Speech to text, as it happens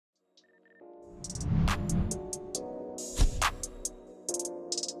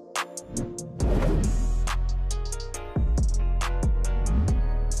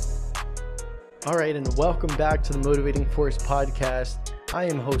All right, and welcome back to the Motivating Force podcast. I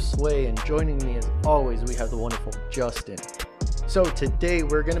am host Sway, and joining me as always, we have the wonderful Justin. So today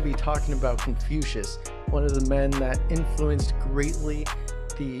we're going to be talking about Confucius, one of the men that influenced greatly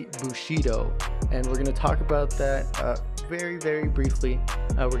the Bushido, and we're going to talk about that very, very briefly.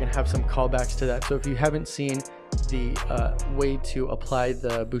 We're going to have some callbacks to that. So if you haven't seen the way to apply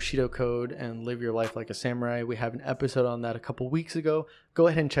the Bushido code and live your life like a samurai, we have an episode on that a couple weeks ago. Go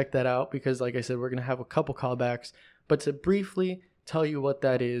ahead and check that out because, like I said, we're going to have a couple callbacks. But to briefly tell you what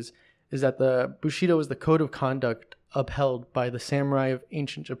that is that the Bushido is the code of conduct upheld by the samurai of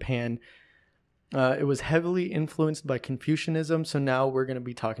ancient Japan. It was heavily influenced by Confucianism, so now we're going to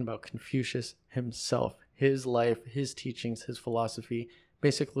be talking about Confucius himself, his life, his teachings, his philosophy,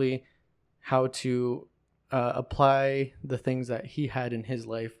 basically how to apply the things that he had in his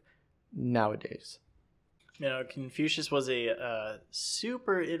life nowadays. You know, Confucius was a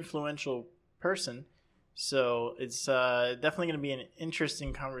super influential person, so it's definitely going to be an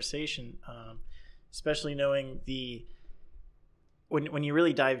interesting conversation, especially knowing when you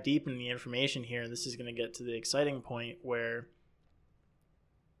really dive deep in the information here, and this is going to get to the exciting point where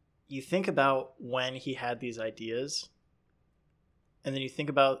you think about when he had these ideas, and then you think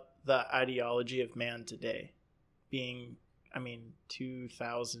about the ideology of man today being,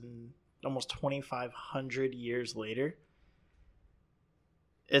 2,000, almost 2,500 years later.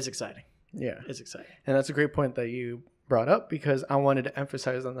 It's exciting. Yeah. It's exciting. And that's a great point that you brought up because I wanted to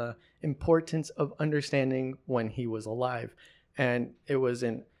emphasize on the importance of understanding when he was alive. And it was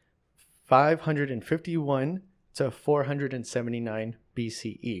in 551 to 479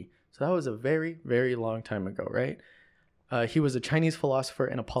 BCE. So that was a very, very long time ago, right? He was a Chinese philosopher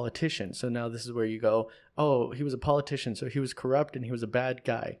and a politician. So now this is where you go, oh, he was a politician, so he was corrupt and he was a bad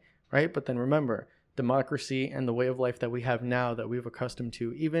guy, right? But then remember, democracy and the way of life that we have now that we've accustomed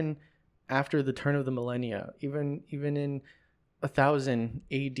to, even after the turn of the millennia, even in 1000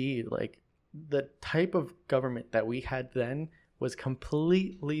 AD, like the type of government that we had then was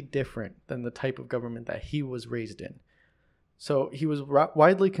completely different than the type of government that he was raised in. So he was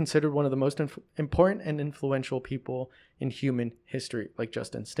widely considered one of the most important and influential people in human history, like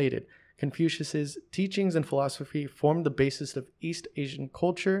Justin stated. Confucius's teachings and philosophy formed the basis of East Asian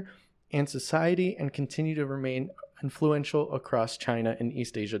culture and society and continue to remain influential across China and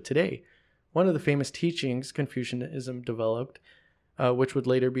East Asia today. One of the famous teachings Confucianism developed, which would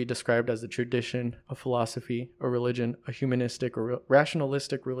later be described as a tradition, a philosophy, a religion, a humanistic or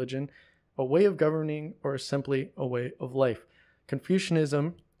rationalistic religion, a way of governing, or simply a way of life.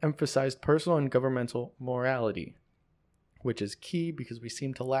 Confucianism emphasized personal and governmental morality, which is key because we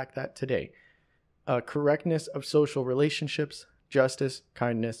seem to lack that today. Correctness of social relationships, justice,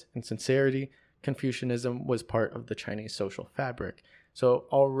 kindness, and sincerity. Confucianism was part of the Chinese social fabric. So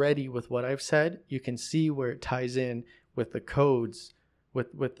already with what I've said, you can see where it ties in with the codes,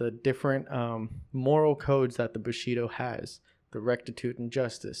 with the different moral codes that the Bushido has. The rectitude and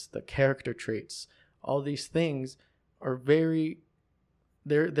justice, the character traits, all these things are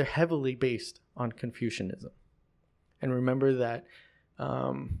they're heavily based on Confucianism. And remember that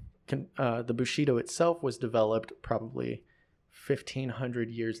the Bushido itself was developed probably 1,500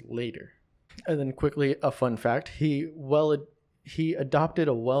 years later. And then quickly, a fun fact, he adopted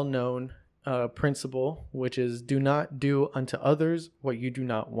a well-known principle, which is do not do unto others what you do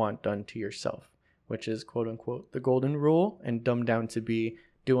not want done to yourself, which is quote unquote the golden rule, and dumbed down to be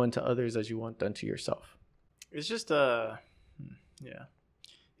do unto others as you want done to yourself. It's just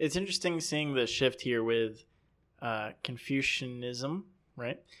it's interesting seeing the shift here with Confucianism,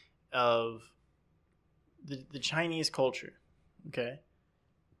 right? Of the Chinese culture, okay?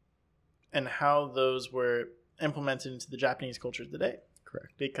 And how those were implemented into the Japanese culture today.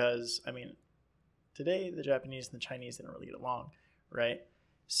 Correct. Because, today the Japanese and the Chinese didn't really get along, right?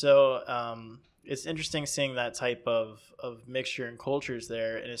 So it's interesting seeing that type of mixture in cultures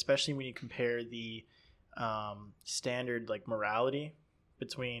there, and especially when you compare the standard like morality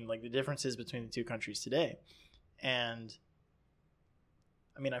between like the differences between the two countries today. And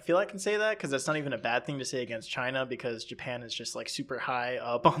I feel I can say that because that's not even a bad thing to say against China, because Japan is just like super high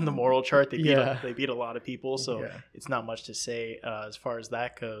up on the moral chart. They beat a lot of people, so it's not much to say as far as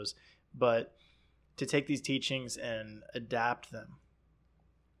that goes. But to take these teachings and adapt them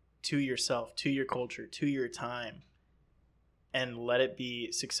to yourself, to your culture, to your time, and let it be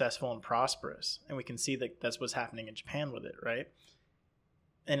successful and prosperous. And we can see that that's what's happening in Japan with it, right?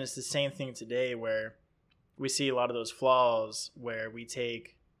 And it's the same thing today where we see a lot of those flaws where we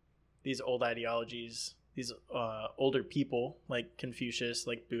take these old ideologies, these older people like Confucius,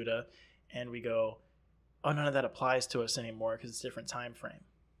 like Buddha, and we go, oh, none of that applies to us anymore because it's a different time frame.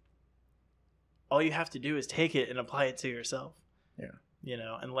 all you have to do is take it and apply it to yourself. Yeah. You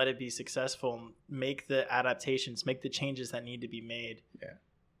know, and let it be successful, and make the adaptations, make the changes that need to be made. Yeah.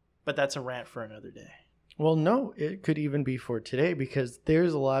 But that's a rant for another day. Well, no, it could even be for today, because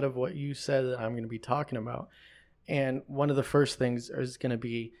there's a lot of what you said that I'm going to be talking about. And one of the first things is going to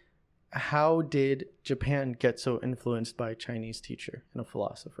be, how did Japan get so influenced by a Chinese teacher and a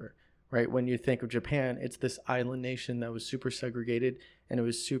philosopher, right? When you think of Japan, it's this island nation that was super segregated, and it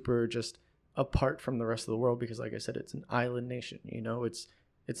was super just apart from the rest of the world, because like I said, it's an island nation, you know, it's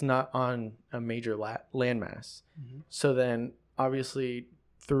not on a major landmass. Mm-hmm. So then obviously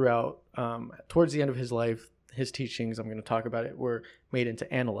throughout, towards the end of his life, his teachings, I'm going to talk about it, were made into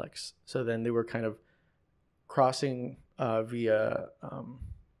analects. So then they were kind of crossing via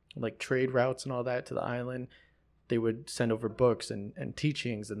like trade routes and all that to the island. They would send over books and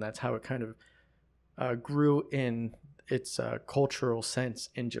teachings, and that's how it kind of grew in its cultural sense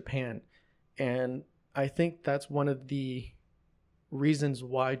in Japan. And I think that's one of the reasons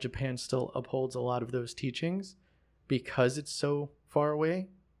why Japan still upholds a lot of those teachings, because it's so far away.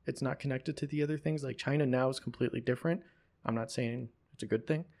 It's not connected to the other things. Like China now is completely different. I'm not saying it's a good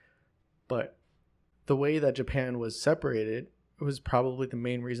thing, but the way that Japan was separated was probably the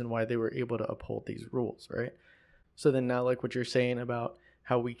main reason why they were able to uphold these rules, right? So then now, like what you're saying about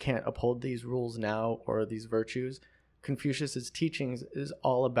how we can't uphold these rules now, or these virtues, Confucius's teachings is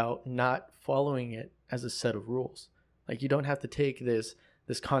all about not following it as a set of rules. Like you don't have to take this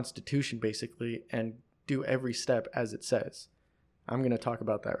constitution basically and do every step as it says. I'm going to talk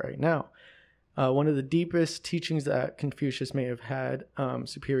about that right now. One of the deepest teachings that Confucius may have had,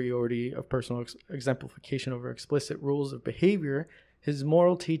 superiority of personal exemplification over explicit rules of behavior, his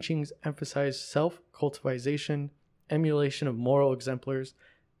moral teachings emphasize self-cultivation, emulation of moral exemplars,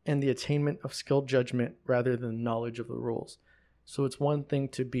 and the attainment of skilled judgment rather than knowledge of the rules. So it's one thing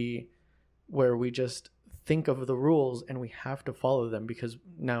to be where we just think of the rules and we have to follow them, because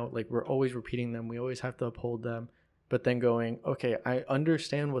now like we're always repeating them, we always have to uphold them. But then going, okay, I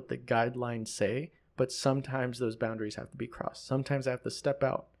understand what the guidelines say, but sometimes those boundaries have to be crossed. Sometimes I have to step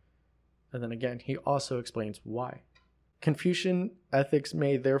out. And then again, he also explains why. Confucian ethics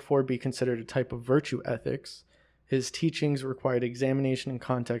may therefore be considered a type of virtue ethics. His teachings required examination and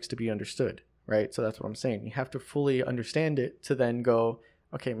context to be understood, right? So that's what I'm saying. You have to fully understand it to then go,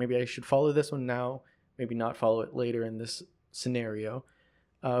 okay, maybe I should follow this one now, maybe not follow it later in this scenario.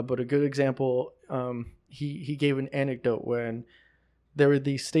 But a good example, he gave an anecdote when there were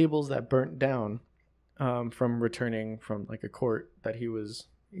these stables that burnt down from returning from like a court that he was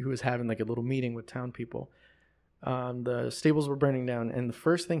having like a little meeting with town people. The stables were burning down, and the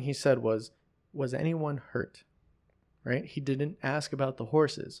first thing he said was anyone hurt? Right? He didn't ask about the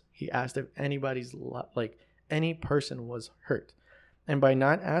horses. He asked if any person was hurt. And by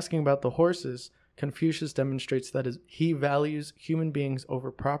not asking about the horses, Confucius demonstrates that he values human beings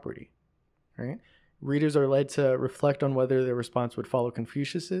over property. Right? Readers are led to reflect on whether their response would follow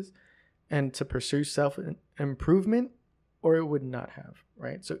Confucius's and to pursue self-improvement, or it would not have.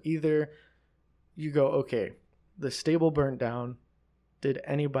 Right? So either you go, okay, the stable burned down. Did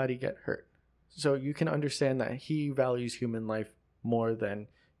anybody get hurt? So you can understand that he values human life more than,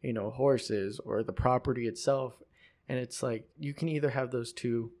 horses or the property itself. And it's like, you can either have those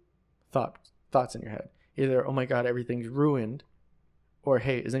two thoughts in your head. Either, oh my God, everything's ruined, or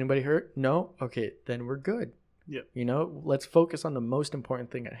hey, is anybody hurt? No? Okay, then we're good. Yep. Let's focus on the most important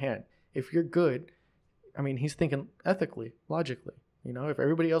thing at hand. If you're good, he's thinking ethically, logically. If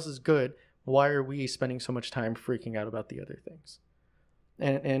everybody else is good, why are we spending so much time freaking out about the other things?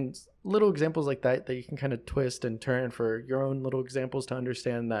 And little examples like that you can kind of twist and turn for your own little examples to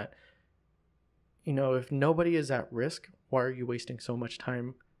understand that, if nobody is at risk, why are you wasting so much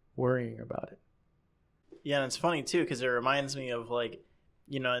time worrying about it? Yeah, and it's funny too, because it reminds me of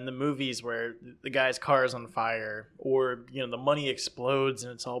in the movies where the guy's car is on fire, or the money explodes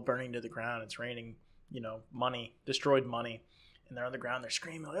and it's all burning to the ground. It's raining, money, destroyed money, and they're on the ground. They're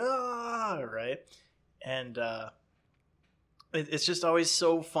screaming like, ah, right? And it's just always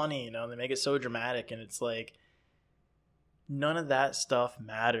so funny, they make it so dramatic, and it's like none of that stuff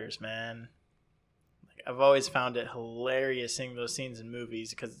matters, man. I've always found it hilarious seeing those scenes in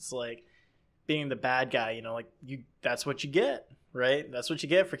movies, because it's like being the bad guy, that's what you get, right? That's what you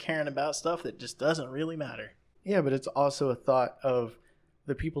get for caring about stuff that just doesn't really matter. Yeah, but it's also a thought of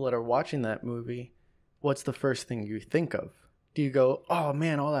the people that are watching that movie. What's the first thing you think of? Do you go, oh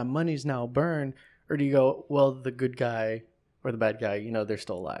man, all that money's now burned? Or do you go, well, the good guy or the bad guy, they're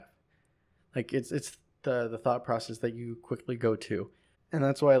still alive? Like it's the thought process that you quickly go to. And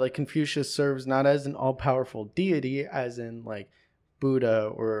that's why Confucius serves not as an all-powerful deity, as in Buddha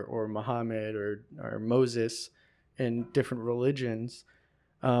or Muhammad or Moses in different religions,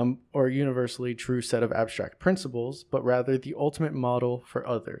 or a universally true set of abstract principles, but rather the ultimate model for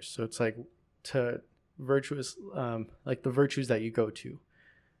others. So it's like to virtuous, like the virtues that you go to.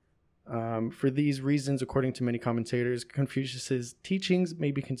 For these reasons, according to many commentators, Confucius's teachings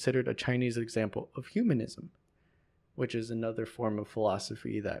may be considered a Chinese example of humanism, which is another form of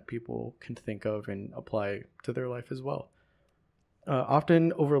philosophy that people can think of and apply to their life as well.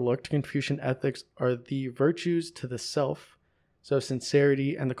 Often overlooked Confucian ethics are the virtues to the self, so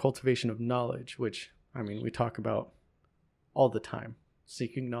sincerity and the cultivation of knowledge, which, I mean, we talk about all the time,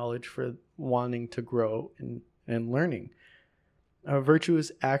 seeking knowledge for wanting to grow and learning.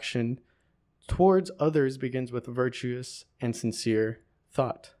 Virtuous action towards others begins with virtuous and sincere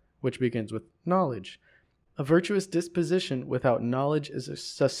thought, which begins with knowledge. A virtuous disposition without knowledge is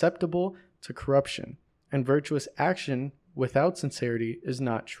susceptible to corruption, and virtuous action without sincerity is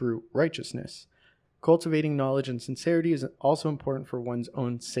not true righteousness. Cultivating knowledge and sincerity is also important for one's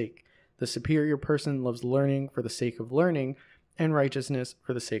own sake. The superior person loves learning for the sake of learning, and righteousness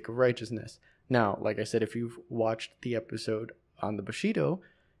for the sake of righteousness. Now, like I said, if you've watched the episode on the Bushido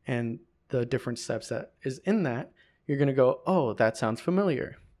and the different steps that is in that, you're going to go, oh, that sounds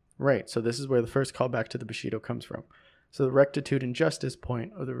familiar. Right, so this is where the first callback to the Bushido comes from. So the rectitude and justice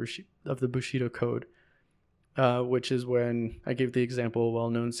point of the Bushido code, which is when I gave the example, a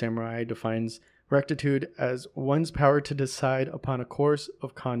well-known samurai defines rectitude as one's power to decide upon a course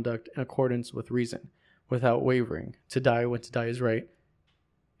of conduct in accordance with reason, without wavering, to die when to die is right,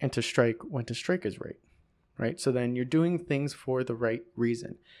 and to strike when to strike is right. Right, so then you're doing things for the right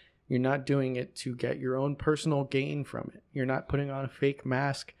reason. You're not doing it to get your own personal gain from it. You're not putting on a fake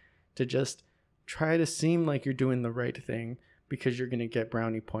mask to just try to seem like you're doing the right thing because you're going to get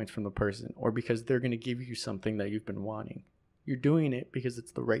brownie points from the person or because they're going to give you something that you've been wanting. You're doing it because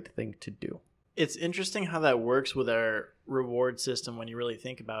it's the right thing to do. It's interesting how that works with our reward system when you really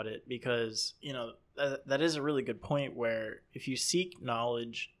think about it, because, you know, that is a really good point where if you seek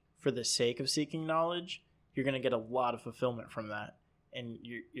knowledge for the sake of seeking knowledge, you're going to get a lot of fulfillment from that. And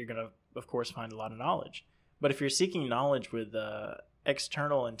you're going to, of course, find a lot of knowledge. But if you're seeking knowledge with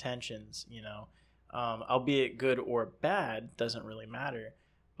external intentions, you know, albeit good or bad, doesn't really matter.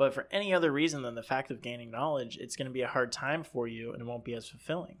 But for any other reason than the fact of gaining knowledge, it's going to be a hard time for you and it won't be as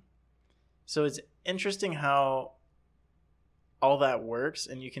fulfilling. So it's interesting how all that works.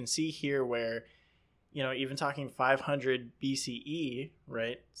 And you can see here where, you know, even talking 500 BCE,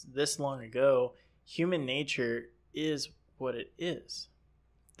 right, this long ago, human nature is what it is.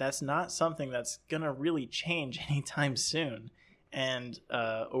 That's not something that's going to really change anytime soon. And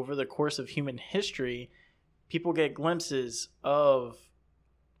over the course of human history, people get glimpses of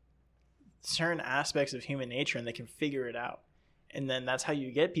certain aspects of human nature and they can figure it out. And then that's how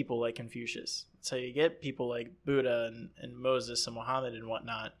you get people like Confucius. That's how you get people like Buddha and Moses and Muhammad and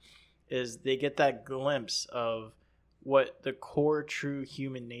whatnot, is they get that glimpse of what the core true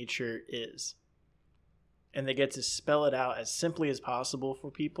human nature is. And they get to spell it out as simply as possible for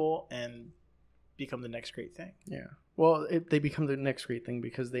people and become the next great thing. Yeah. Well, they become the next great thing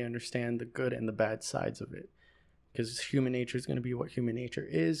because they understand the good and the bad sides of it. Because human nature is going to be what human nature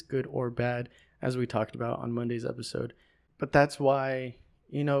is, good or bad, as we talked about on Monday's episode. But that's why,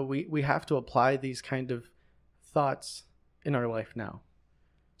 you know, we have to apply these kind of thoughts in our life now.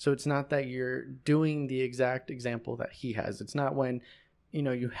 So it's not that you're doing the exact example that he has. It's not when, you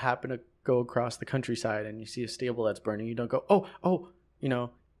know, you happen to go across the countryside and you see a stable that's burning. You don't go, oh, you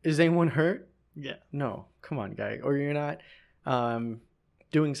know, is anyone hurt? Yeah. No, come on, guy. Or you're not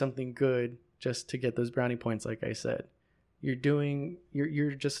doing something good just to get those brownie points, like I said.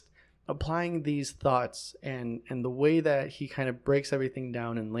 You're just applying these thoughts and the way that he kind of breaks everything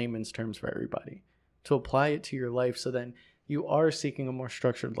down in layman's terms for everybody to apply it to your life. So then you are seeking a more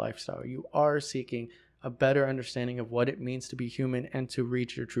structured lifestyle. You are seeking a better understanding of what it means to be human and to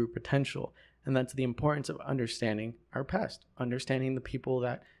reach your true potential. And that's the importance of understanding our past, understanding the people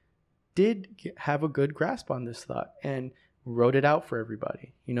that did have a good grasp on this thought and wrote it out for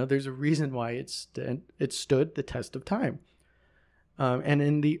everybody. You know, there's a reason why it stood the test of time. And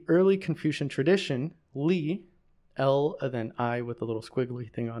in the early Confucian tradition, Li, L and then I with a little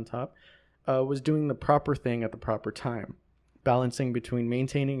squiggly thing on top, was doing the proper thing at the proper time, balancing between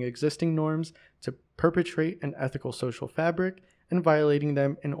maintaining existing norms to perpetrate an ethical social fabric and violating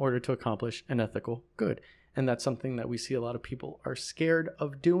them in order to accomplish an ethical good. And that's something that we see a lot of people are scared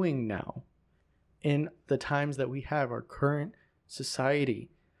of doing now. In the times that we have, our current society,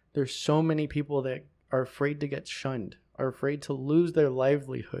 there's so many people that are afraid to get shunned, are afraid to lose their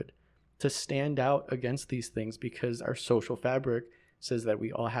livelihood, to stand out against these things because our social fabric says that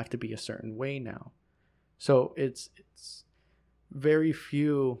we all have to be a certain way now. So it's very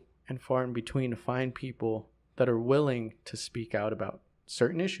few and far in between to find people that are willing to speak out about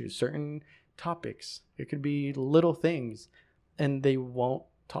certain issues, certain topics. It could be little things, and they won't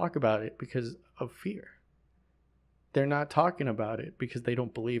talk about it because of fear. They're not talking about it because they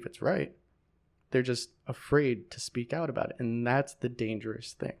don't believe it's right. They're just afraid to speak out about it, and that's the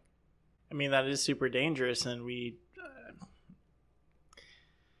dangerous thing. I mean, that is super dangerous, and we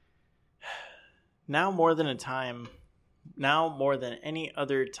now more than any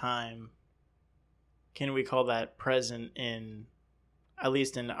other time, can we call that present in, at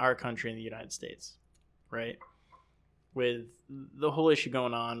least in our country, in the United States, right? With the whole issue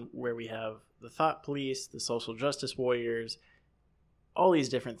going on where we have the thought police, the social justice warriors, all these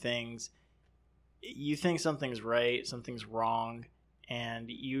different things. You think something's right, something's wrong, and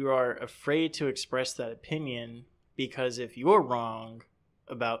you are afraid to express that opinion because if you're wrong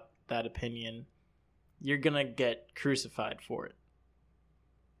about that opinion, you're going to get crucified for it.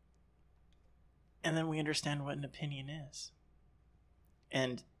 And then we understand what an opinion is.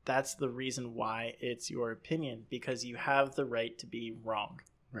 And that's the reason why it's your opinion, because you have the right to be wrong.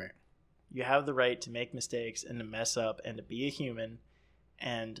 Right. You have the right to make mistakes and to mess up and to be a human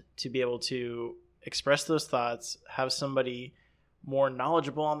and to be able to express those thoughts, have somebody more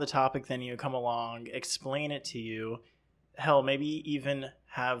knowledgeable on the topic than you come along, explain it to you. Hell, maybe even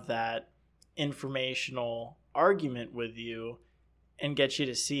have that informational argument with you and get you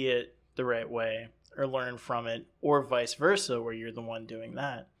to see it the right way or learn from it, or vice versa, where you're the one doing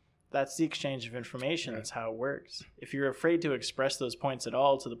that. That's the exchange of information. Right. That's how it works. If you're afraid to express those points at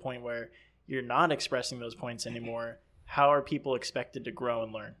all, to the point where you're not expressing those points anymore, how are people expected to grow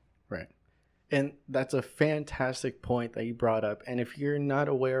and learn? Right. And that's a fantastic point that you brought up. And if you're not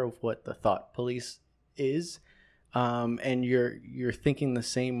aware of what the thought police is, and you're thinking the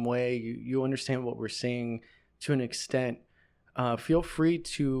same way, you understand what we're saying to an extent, feel free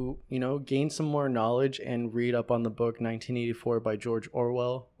to, gain some more knowledge and read up on the book 1984 by George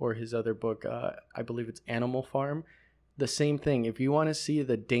Orwell, or his other book, I believe it's Animal Farm. The same thing. If you want to see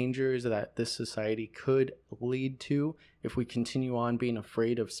the dangers that this society could lead to if we continue on being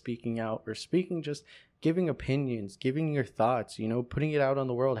afraid of speaking out or just giving opinions, giving your thoughts, putting it out on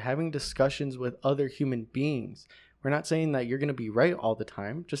the world, having discussions with other human beings. We're not saying that you're going to be right all the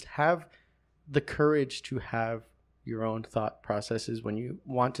time. Just have the courage to have your own thought processes when you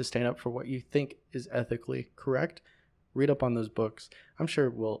want to stand up for what you think is ethically correct. Read up on those books. I'm sure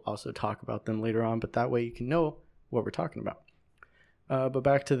we'll also talk about them later on, but that way you can know what we're talking about. But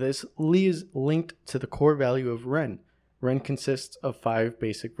back to this, Li is linked to the core value of Ren. Ren consists of 5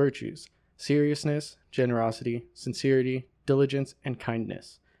 basic virtues: seriousness, generosity, sincerity, diligence, and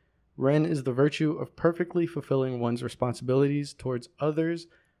kindness. Ren is the virtue of perfectly fulfilling one's responsibilities towards others,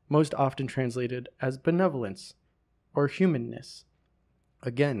 most often translated as benevolence or humanness.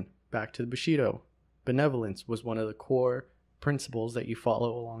 Again, back to the Bushido. Benevolence was one of the core principles that you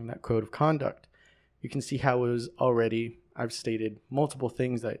follow along that code of conduct. You can see how it was already, I've stated multiple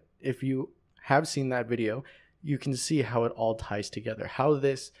things that if you have seen that video, you can see how it all ties together, how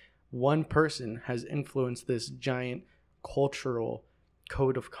this one person has influenced this giant cultural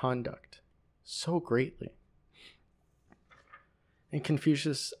code of conduct so greatly. In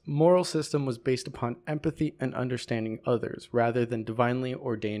Confucius' moral system was based upon empathy and understanding others rather than divinely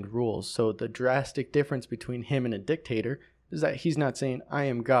ordained rules. So the drastic difference between him and a dictator is that he's not saying, I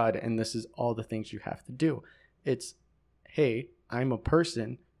am God and this is all the things you have to do. It's, hey, I'm a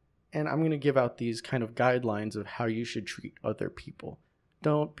person and I'm going to give out these kind of guidelines of how you should treat other people.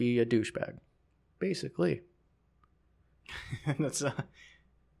 Don't be a douchebag, basically. That's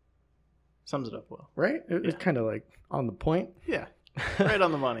sums it up well. Right? It's kind of like on the point. Yeah. Right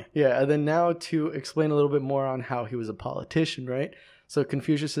on the money. Yeah, and then now to explain a little bit more on how he was a politician, right? So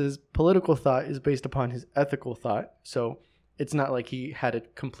Confucius's political thought is based upon his ethical thought. So it's not like he had a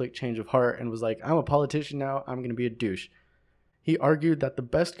complete change of heart and was like, I'm a politician now, I'm going to be a douche. He argued that the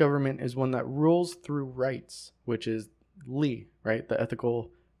best government is one that rules through rights, which is Li, right? The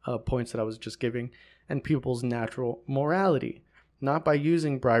ethical points that I was just giving, and people's natural morality, not by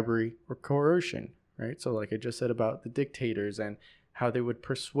using bribery or coercion, right? So like I just said about the dictators and how they would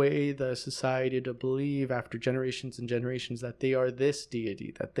persuade the society to believe after generations and generations that they are this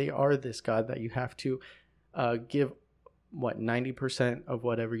deity, that they are this God, that you have to give 90% of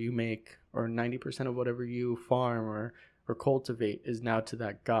whatever you make or 90% of whatever you farm or cultivate is now to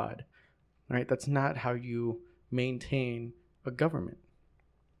that God, right? That's not how you maintain a government.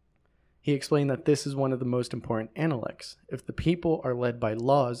 He explained that this is one of the most important analects. If the people are led by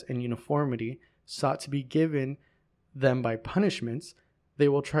laws and uniformity sought to be given them by punishments, they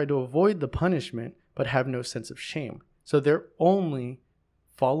will try to avoid the punishment but have no sense of shame. So they're only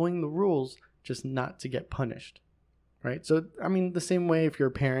following the rules just not to get punished, right? So, I mean, the same way if you're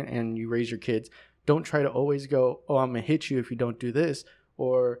a parent and you raise your kids, don't try to always go, oh, I'm going to hit you if you don't do this.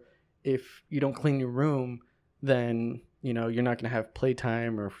 Or if you don't clean your room, then, you're not going to have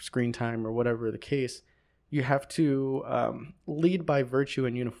playtime or screen time or whatever the case. You have to lead by virtue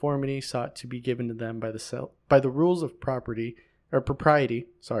and uniformity sought to be given to them by the rules of propriety.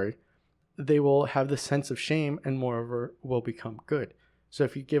 They will have the sense of shame and moreover will become good. So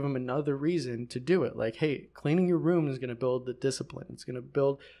if you give them another reason to do it, like, hey, cleaning your room is going to build the discipline. It's going to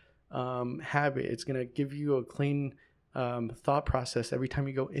build habit. It's going to give you a clean thought process every time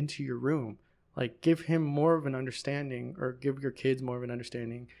you go into your room. Like, give him more of an understanding, or give your kids more of an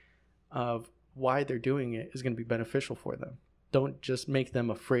understanding of why they're doing it is going to be beneficial for them. Don't just make them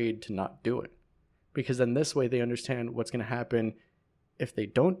afraid to not do it, because then this way they understand what's going to happen if they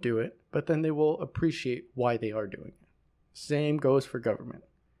don't do it, but then they will appreciate why they are doing it. Same goes for government.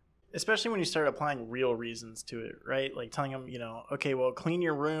 Especially when you start applying real reasons to it, right? Like telling them, okay, well, clean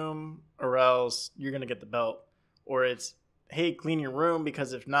your room or else you're going to get the belt. Or it's, hey, clean your room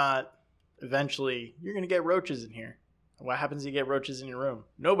because if not, eventually you're going to get roaches in here. What happens if you get roaches in your room?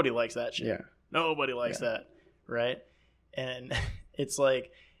 Nobody likes that shit. Yeah. Nobody likes that, right? And it's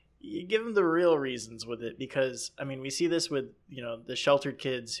like, you give them the real reasons with it, because I mean, we see this with the sheltered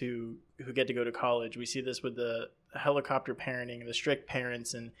kids who get to go to college. We see this with the helicopter parenting, the strict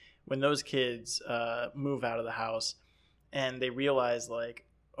parents, and when those kids move out of the house and they realize, like,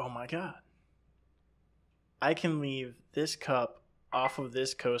 oh my god, I can leave this cup off of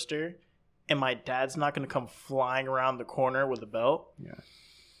this coaster and my dad's not going to come flying around the corner with a belt. Yeah,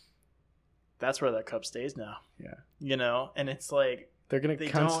 that's where that cup stays now. Yeah, and it's like, they're going to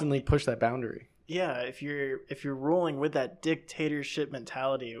constantly push that boundary. Yeah, if you're ruling with that dictatorship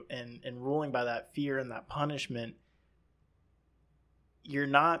mentality and ruling by that fear and that punishment, you're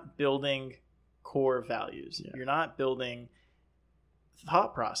not building core values. Yeah. You're not building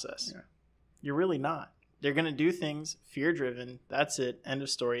thought process. Yeah. You're really not. They're going to do things fear-driven. That's it. End of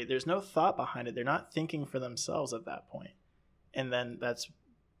story. There's no thought behind it. They're not thinking for themselves at that point. And then that's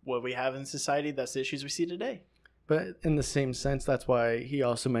what we have in society. That's the issues we see today. But in the same sense, that's why he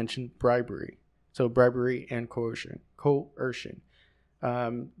also mentioned bribery. So bribery and coercion.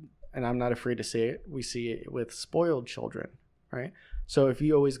 And I'm not afraid to say it. We see it with spoiled children, right? So if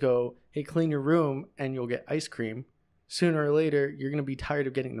you always go, hey, clean your room and you'll get ice cream, sooner or later, you're going to be tired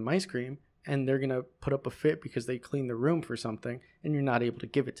of getting them ice cream and they're going to put up a fit because they cleaned the room for something and you're not able to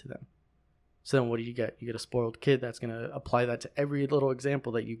give it to them. So then what do you get? You get a spoiled kid that's going to apply that to every little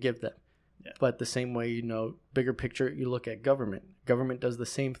example that you give them. Yeah. But the same way, bigger picture, you look at government. Government does the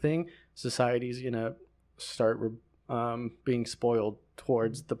same thing. Society's going to start being spoiled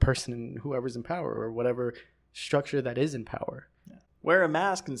towards the person, whoever's in power or whatever structure that is in power. Yeah. Wear a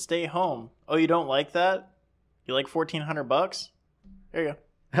mask and stay home. Oh, you don't like that? You like $1,400? There you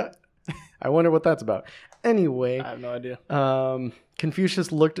go. I wonder what that's about. Anyway, I have no idea.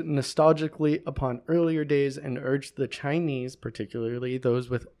 Confucius looked nostalgically upon earlier days and urged the Chinese, particularly those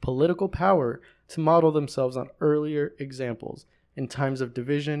with political power, to model themselves on earlier examples. In times of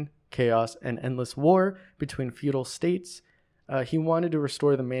division, chaos, and endless war between feudal states, he wanted to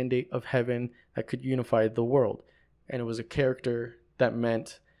restore the mandate of heaven that could unify the world. And it was a character that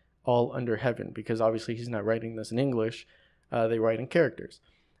meant all under heaven, because obviously he's not writing this in English. They write in characters.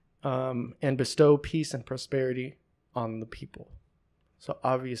 And bestow peace and prosperity on the people. So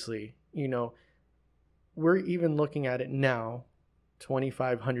obviously, we're even looking at it now,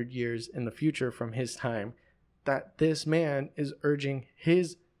 2,500 years in the future from his time, that this man is urging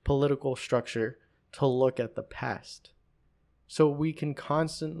his political structure to look at the past. So we can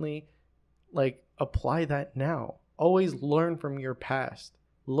constantly apply that now. Always learn from your past.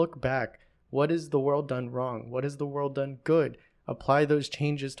 Look back. What has the world done wrong? What has the world done good? Apply those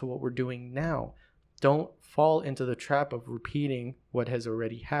changes to what we're doing now. Don't fall into the trap of repeating what has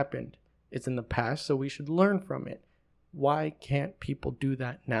already happened. It's in the past, so we should learn from it. Why can't people do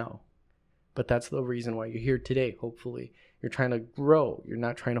that now? But that's the reason why you're here today, hopefully. You're trying to grow. You're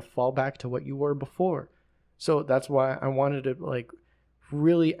not trying to fall back to what you were before. So that's why I wanted to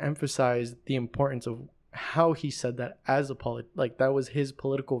really emphasize the importance of how he said that as a that was his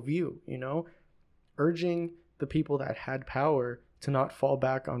political view, urging the people that had power to not fall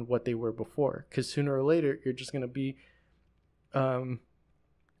back on what they were before, because sooner or later you're just going to be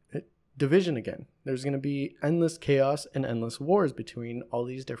division again. There's going to be endless chaos and endless wars between all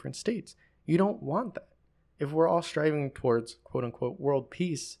these different states. You don't want that. If we're all striving towards quote unquote world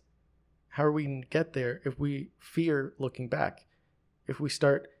peace How are we going to get there if we fear looking back? If we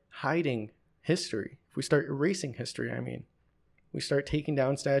start hiding history, if we start erasing history, we start taking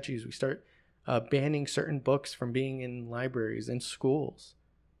down statues, we start banning certain books from being in libraries and schools.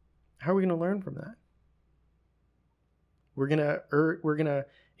 How are we going to learn from that? We're gonna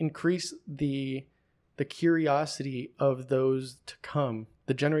increase the curiosity of those to come,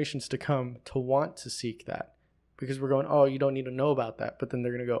 the generations to come, to want to seek that, because we're going, oh, you don't need to know about that, but then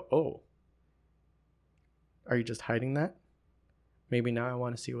they're gonna go, oh, are you just hiding that? Maybe now I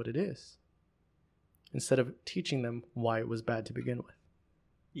want to see what it is, instead of teaching them why it was bad to begin with.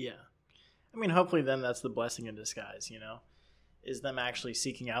 Yeah. I mean, hopefully then that's the blessing in disguise, you know, is them actually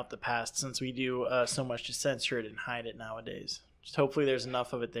seeking out the past, since we do so much to censor it and hide it nowadays. Just hopefully there's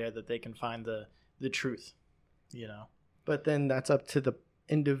enough of it there that they can find the truth, you know. But then that's up to the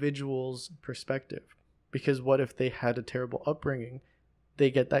individual's perspective, because what if they had a terrible upbringing?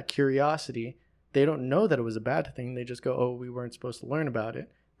 They get that curiosity. They don't know that it was a bad thing. They just go, oh, we weren't supposed to learn about it.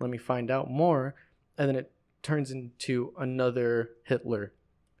 Let me find out more. And then it turns into another Hitler.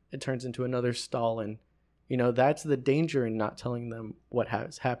 It turns into another Stalin. You know, that's the danger in not telling them what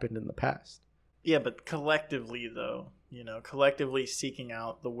has happened in the past. Yeah, but collectively, though, you know, collectively seeking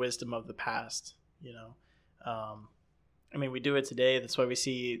out the wisdom of the past, you know. I mean, we do it today. That's why we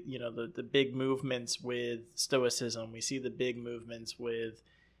see, you know, the big movements with Stoicism. We see the big movements with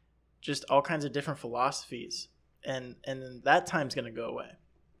just all kinds of different philosophies. And then that time's going to go away.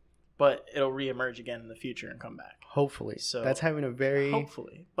 But it'll reemerge again in the future and come back. Hopefully. So that's having a very...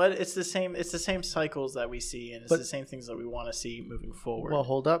 Hopefully. But it's the same cycles that we see, and it's the same things that we want to see moving forward. Well,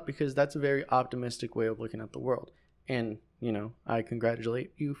 hold up, because that's a very optimistic way of looking at the world. And, you know, I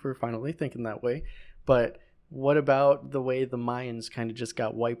congratulate you for finally thinking that way. But what about the way the Mayans kind of just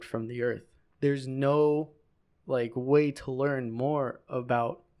got wiped from the earth? There's no, like, way to learn more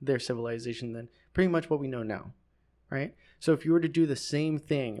about their civilization than pretty much what we know now, right? So if you were to do the same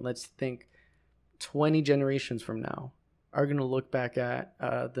thing, let's think 20 generations from now, are going to look back at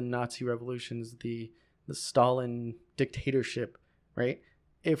the Nazi revolutions, the Stalin dictatorship, right?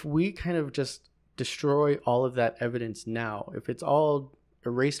 If we kind of just destroy all of that evidence now, if it's all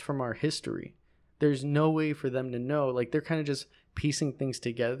erased from our history, there's no way for them to know. Like, they're kind of just piecing things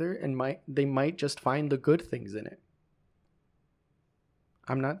together, and they might just find the good things in it.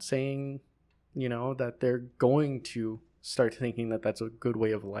 I'm not saying, you know, that they're going to start thinking that that's a good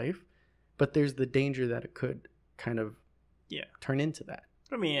way of life, but there's the danger that it could kind of turn into that.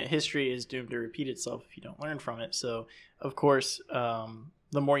 I mean, history is doomed to repeat itself if you don't learn from it. So, of course,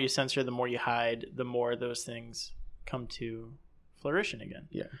 the more you censor, the more you hide, the more those things come to flourishing again.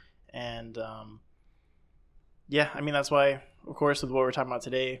 Yeah. And, I mean, that's why, of course, with what we're talking about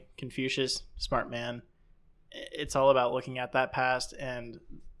today, Confucius, smart man, it's all about looking at that past. And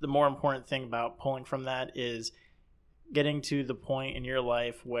the more important thing about pulling from that is getting to the point in your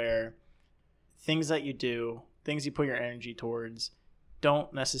life where things that you do, things you put your energy towards,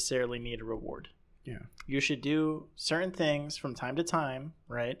 don't necessarily need a reward. Yeah. You should do certain things from time to time,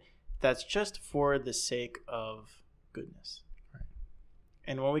 right? That's just for the sake of goodness. Right.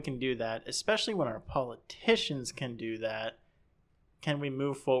 And when we can do that, especially when our politicians can do that, can we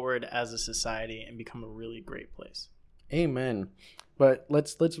move forward as a society and become a really great place? Amen. But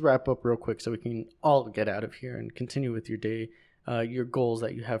let's wrap up real quick so we can all get out of here and continue with your day, your goals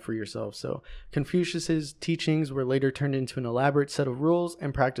that you have for yourself. So Confucius's teachings were later turned into an elaborate set of rules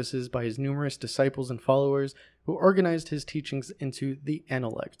and practices by his numerous disciples and followers, who organized his teachings into the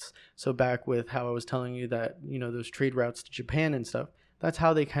Analects. So back with how I was telling you that, you know, those trade routes to Japan and stuff, that's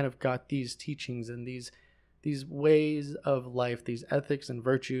how they kind of got these teachings and these ways of life, these ethics and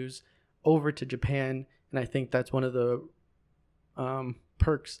virtues over to Japan. And I think that's one of the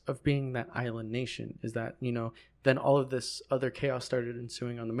perks of being that island nation, is that, you know, then all of this other chaos started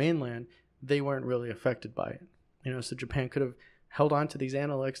ensuing on the mainland. They weren't really affected by it, you know. So Japan could have held on to these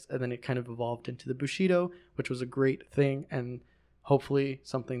Analects, and then it kind of evolved into the Bushido, which was a great thing, and hopefully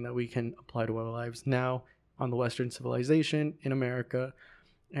something that we can apply to our lives now on the Western civilization in America,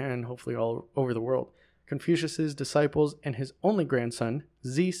 and hopefully all over the world. Confucius's disciples and his only grandson,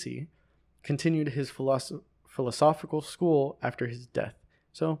 Zisi, continued his philosophical school after his death.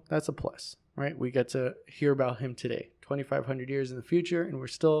 So that's a plus, right? We get to hear about him today, 2,500 years in the future, and we're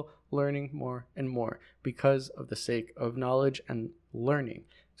still learning more and more because of the sake of knowledge and learning.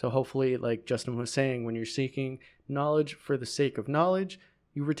 So hopefully, like Justin was saying, when you're seeking knowledge for the sake of knowledge,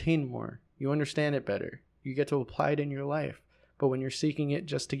 you retain more, you understand it better, you get to apply it in your life. But when you're seeking it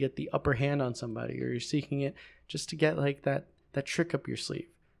just to get the upper hand on somebody, or you're seeking it just to get like that trick up your sleeve,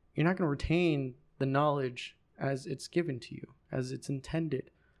 you're not going to retain the knowledge as it's given to you, as it's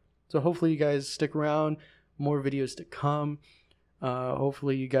intended. So hopefully you guys stick around, more videos to come.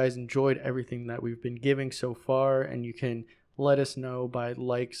 Hopefully you guys enjoyed everything that we've been giving so far, and you can let us know by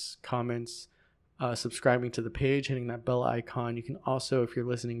likes, comments, subscribing to the page, hitting that bell icon. You can also, if you're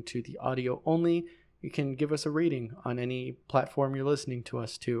listening to the audio only, you can give us a rating on any platform you're listening to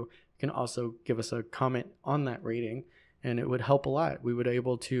us to. You can also give us a comment on that rating, and it would help a lot. We would be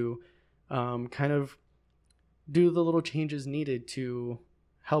able to kind of do the little changes needed to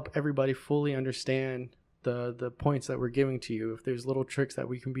help everybody fully understand the points that we're giving to you. If there's little tricks that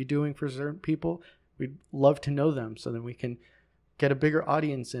we can be doing for certain people, we'd love to know them, so then we can get a bigger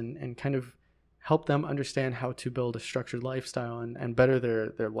audience and kind of help them understand how to build a structured lifestyle and better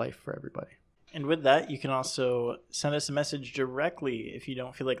their life for everybody. And with that, you can also send us a message directly if you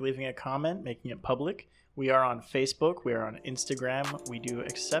don't feel like leaving a comment, making it public. We are on Facebook. We are on Instagram. We do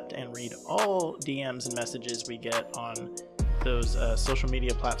accept and read all DMs and messages we get on those social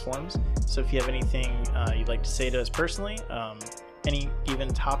media platforms. So if you have anything you'd like to say to us personally, any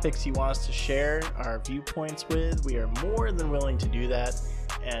even topics you want us to share our viewpoints with, we are more than willing to do that.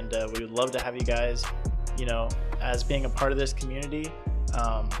 And we would love to have you guys, as being a part of this community.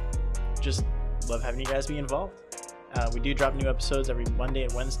 Just love having you guys be involved. We do drop new episodes every Monday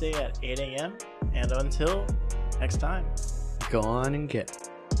and Wednesday at 8 a.m. And until next time, go on and get